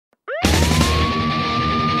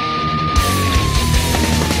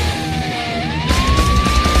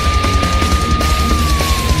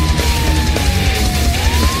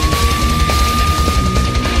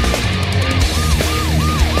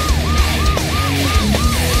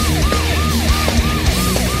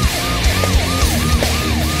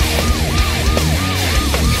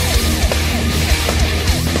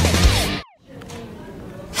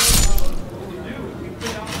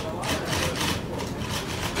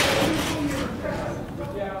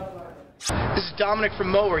Dominic from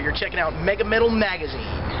Mower. You're checking out Mega Metal Magazine.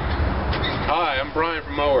 Hi, I'm Brian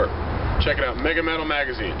from Mower. Checking out Mega Metal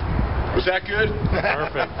Magazine. Was that good?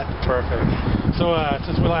 Perfect. Perfect. So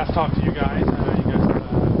since we last talked to you guys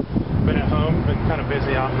have been at home, been kind of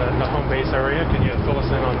busy out in the home base area. Can you fill us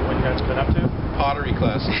in on what you guys have been up to? Pottery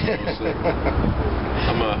classes, mostly.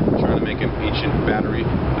 I'm trying to make an ancient battery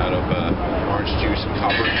out of orange juice and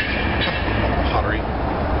copper. Pottery.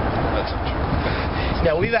 That's not true.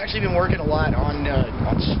 Now, we've actually been working a lot on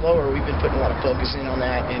slower. We've been putting a lot of focus in on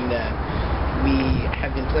that, and we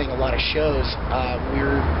have been playing a lot of shows. We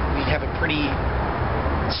have a pretty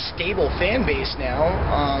stable fan base now.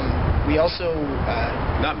 We also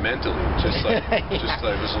not mentally, just like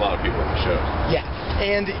there's a lot of people at the show. Yeah,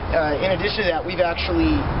 and in addition to that, we've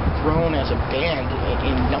actually grown as a band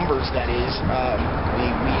in numbers. That is,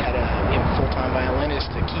 we had a full-time violinist,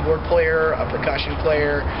 a keyboard player, a percussion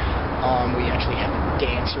player. We actually have a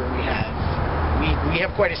dancer. We have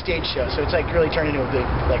quite a stage show, so it's like really turned into a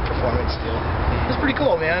good performance deal. It's pretty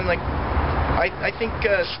cool, man. Like, I think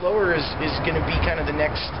slower is going to be kind of the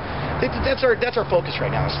next. That's our focus right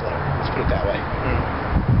now, is slower. Let's put it that way.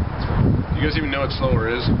 Do you guys even know what slower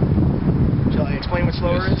is? Shall I explain what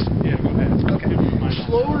slower is? Yeah, go ahead. Okay.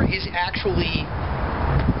 Slower is actually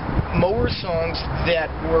Mower songs that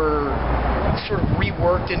were sort of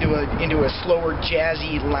reworked into a slower,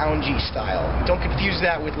 jazzy, loungy style. Don't confuse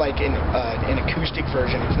that with like an acoustic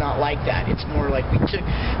version. It's not like that. It's more like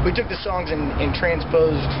we took the songs and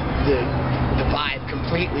transposed the vibe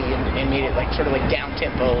completely and made it like sort of like down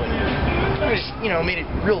tempo and just, made it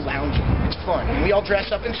real loungy. It's fun. And we all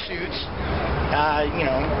dress up in suits.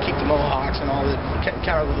 Keep the mohawks and all the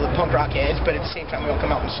kind of the punk rock heads, but at the same time we all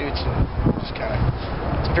come out in suits and just kind of,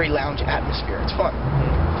 it's a very lounge atmosphere. It's fun.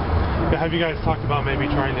 Have you guys talked about maybe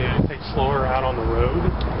trying to take slower out on the road?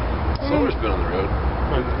 Slower's been on the road.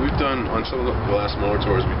 We've done, on some of the last Mower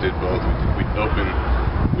tours, we did both.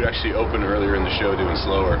 We'd actually open earlier in the show doing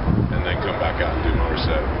slower, and then come back out and do Mower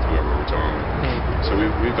set with whoever we're touring with. So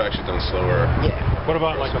we've actually done slower. Yeah. What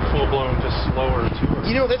about like a full-blown, just slower tour?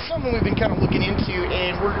 That's something we've been kind of looking into,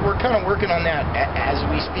 and we're kind of working on that as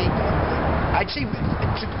we speak. I'd say,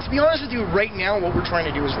 to be honest with you, right now what we're trying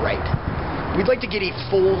to do is right. We'd like to get a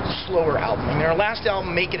full, slower album. I mean, our last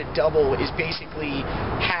album, Make It a Double, is basically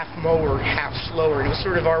half Mower, half slower. And it was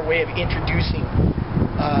sort of our way of introducing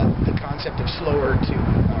the concept of slower to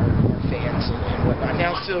our fans and whatnot.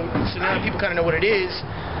 Now, so now that people kind of know what it is,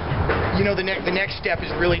 the next step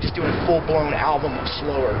is really just doing a full-blown album of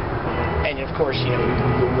slower. And of course,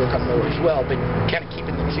 we'll work on Mower as well, but kind of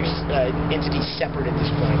keeping the two entities separate at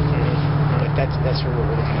this point. But that's sort of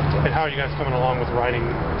what we're looking at doing. And how are you guys coming along with writing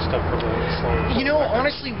stuff for the slower?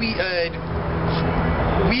 Honestly, we had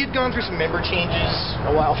gone through some member changes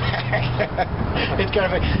a while back. It's kind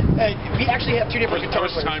of like, we actually have two different guitar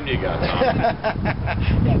players. How much time do you got, Tom?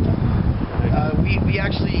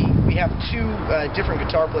 We have two different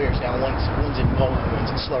guitar players now. One's in Mower and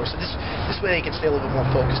one's in slower. So this way they can stay a little bit more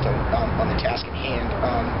focused on the task at hand,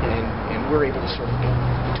 and we're able to sort of go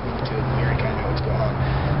between the two of them here and kind of know what's going on.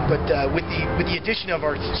 But with the addition of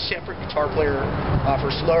our separate guitar player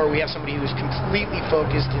for slower, we have somebody who's completely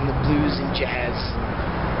focused in the blues and jazz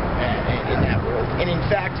in that world. And in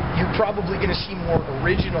fact, you're probably going to see more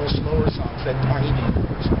original slower songs that aren't even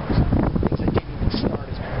Mower songs. Things that didn't even start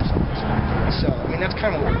as Mower songs. So, I mean, that's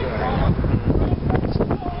kind of what we're doing right now. So,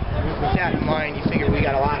 with that in mind, you figure we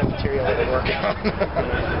got a lot of material that we're working on.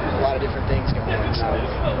 A lot of different things going on. So.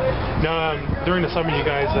 Now, during the summer, you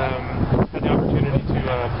guys had the opportunity to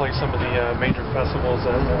play some of the major festivals.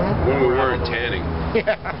 When we weren't tanning.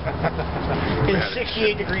 Yeah. In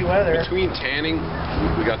 68-degree weather. Between tanning,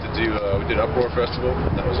 we got to do, we did Uproar Festival.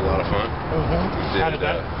 That was a lot of fun. How did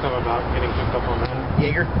that come about, getting hooked up on that?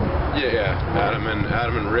 Jaeger? Yeah. Adam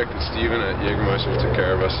and Rick and Steven at Jägermeister took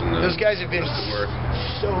care of us. And those guys have been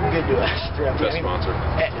so good to us. Best sponsor.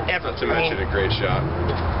 Ever. Not to mention a great shot.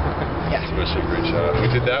 Yeah. Not to mention a great shot. We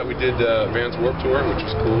did that. We did Van's Warped Tour, which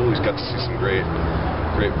was cool. We got to see some great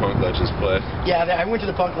punk legends play. Yeah, I went to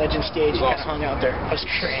the punk legend stage and kind of hung out there. That was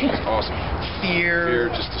great. Awesome.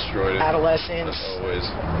 Fear just destroyed it. Adolescence. As always.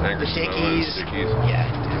 The Dickies. Yeah,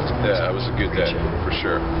 it was a good day, for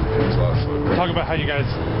sure. It was a lot of fun. Talk about how you guys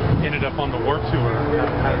ended up on the Warped Tour.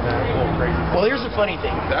 How did that go crazy? Well, here's the funny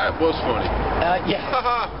thing. That was funny.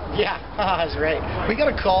 Yeah. Yeah, that's right. We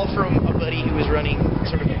got a call from a buddy who was running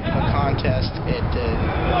sort of a contest at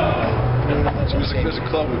there's a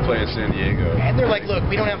club we play in San Diego. And they're like, look,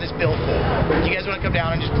 we don't have this bill full. Do you guys want to come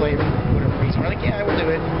down and just play for whatever reason? We're like, yeah, we'll do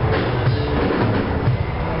it.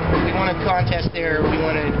 we won a contest there. We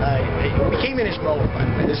wanted. We came in as Mower, by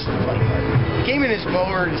the way. This is the funny part. We came in as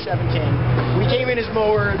Mower in 710. We came in as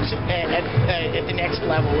Mower at the next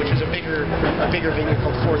level, which was a bigger venue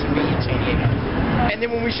called 4th and B in San Diego. And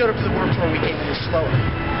then when we showed up to the Warped Tour, we came in as slower.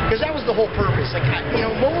 Because that was the whole purpose. Like,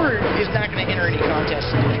 Mower is not going to enter any contests.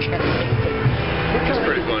 It's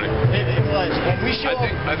pretty funny. It was. When we showed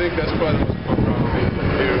I think that's probably the most punk rock thing to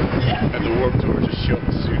do. Yeah. And the Warped Tour just show up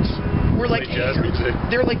in suits. We're like, play jazz music.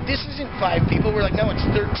 They're like, this isn't 5 people. We're like, no, it's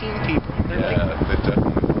 13 people. They're Yeah, they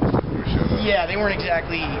definitely lost it when we showed up. yeah, they weren't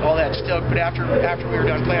exactly all that stoked, but after we were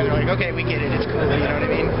done playing, they're like, okay, we get it, it's cool, you know what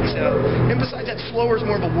I mean? So, and besides that, Slower's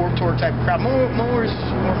more of a Warped Tour type of crowd. Mower's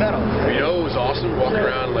more metal. You know, it was awesome walking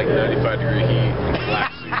around like 95-degree heat in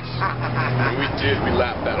black suits. And we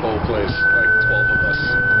lapped that whole place, like 12 of us.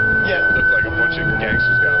 Yeah. Looked like a bunch of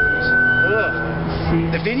gangsters got loose. Ugh.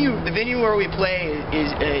 The venue where we play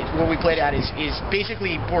where we played at is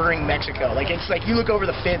basically bordering Mexico. Like, it's like you look over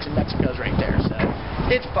the fence and Mexico's right there. So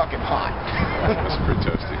it's fucking hot. That's pretty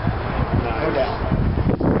toasty. No doubt.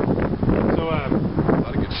 So, A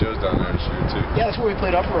lot of good shows down there this year too. Yeah, that's where we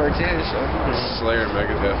played Uproar too. So Slayer,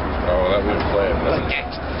 Megadeth. Oh, that we didn't play it. like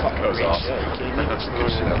that's fucking That was great awesome. show. Are you kidding me? That's good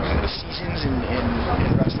shit. The Seasons and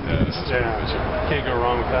Wrestling. yeah, can't go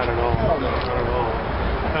wrong with that at all. Oh, no. Not at all.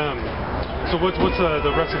 So what's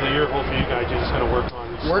the rest of the year hold for you guys? You just kind of work on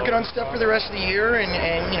Working on stuff for the rest of the year, and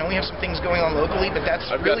we have some things going on locally, but that's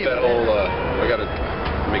I've got really that whole. I got to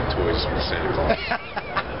make toys for Santa Claus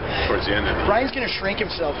towards the end of the year. Brian's gonna shrink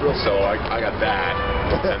himself real So I got that,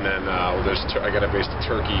 and then I got to base the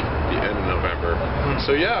turkey at the end of November.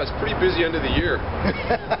 So yeah, it's a pretty busy end of the year.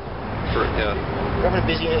 We're having a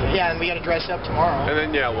busy, and we got to dress up tomorrow. And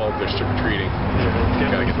then there's trick or treating.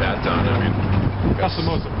 Got to get that done. I mean, That's the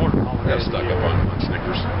most important holiday. got stuck up on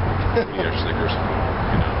Snickers. We need our Snickers,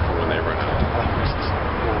 for when they run out.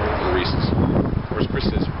 Reese's. Where's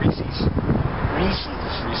Reese's? Reese's.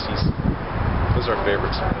 Those are our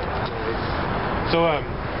favorites. So,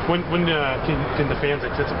 when can the fans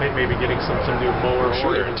anticipate maybe getting some new Mower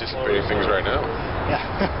Sure, they're orders? anticipating things right now.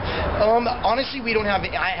 Yeah. Honestly, we don't have.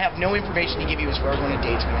 I have no information to give you as far as when a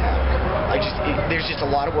date's gonna happen. There's just a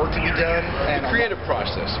lot of work to be done. And The creative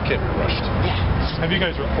process can't be rushed. Yeah. Have you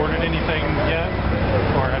guys recorded anything yet,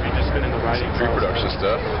 or have you just been in the writing Pre-production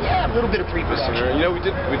stuff. Yeah, a little bit of pre-production. We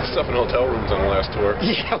did stuff in hotel rooms on the last tour.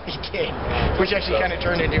 Yeah, we did. Which actually kind of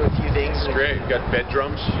turned into a few things. It's great. We got bed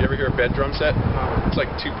drums. You ever hear a bed drum set? It's like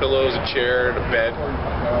 2 pillows, a chair, and a bed.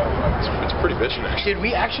 It's pretty vicious,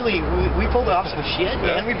 actually. Dude, we pulled off some shit,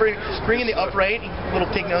 Yeah. man. We bring in the upright little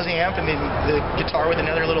pig nose amp, and then the guitar with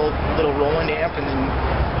another little Roland amp, and then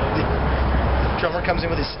the drummer comes in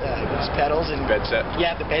with his pedals and Bed set.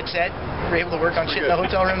 Yeah, the bed set. We're able to work on Pretty shit in the good.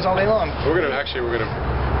 hotel rooms all day long. We're been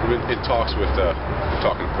in talks with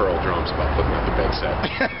talking to Pearl Drums about putting out the bed set.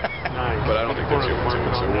 Nice. But I don't think they're too into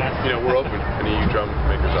it. So we're open. Any of you drum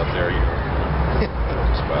makers out there,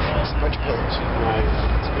 just about It's a bunch of pillows. Nice.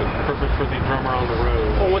 It's good. Perfect for the drummer on the road.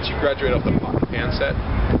 Well, once you graduate off the pocket pan set,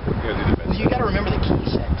 you do the bed Well, you set. got to remember the key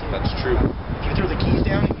set too. That's true. If you throw the keys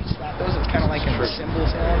down and you slap those, it's kind of like a True. cymbal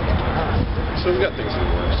sound. So we got things in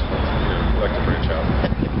the works. We like to branch out.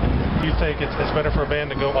 Do you think it's better for a band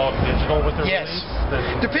to go all digital with their Yes. release than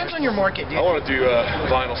Depends on your market, dude. I want to do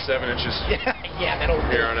vinyl 7 inches Yeah, that'll from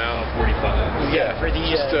here on out. 45? Yeah, for the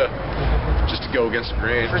Just to go against the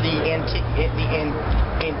grain. for the antique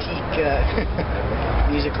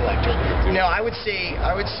music collector. No, I would say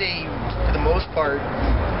for the most part,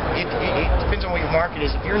 it depends on what your market is.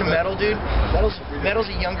 If you're in a metal, dude, metal's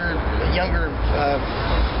a younger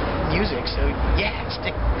music, so yeah,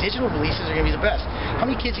 digital releases are gonna be the best. How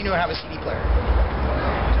many kids you know have a CD player?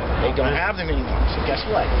 They don't have them anymore. So guess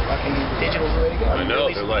what? Fucking digital's the way to go. I know,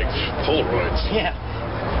 they're like Polaroids. Yeah.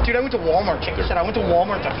 Dude, I went to Walmart. Check this out. I went to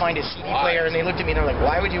Walmart to find a CD player, and they looked at me and they're like,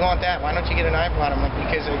 "Why would you want that? Why don't you get an iPod?" I'm like,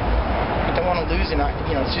 "Because I don't want to lose an iPod.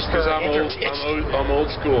 It's just for Because I'm old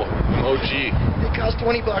school. I'm OG. It costs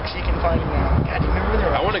 $20. You can find it now. God, do you remember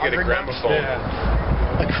there? I want to get a gramophone.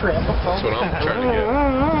 Yeah. A gramophone. That's what I'm trying to get.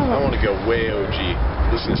 I want to go way OG.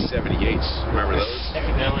 Listen to 78s. Remember those?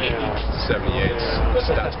 78s.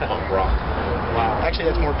 That's punk rock. Wow. Actually,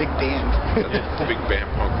 that's more big band. That's big band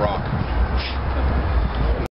punk rock.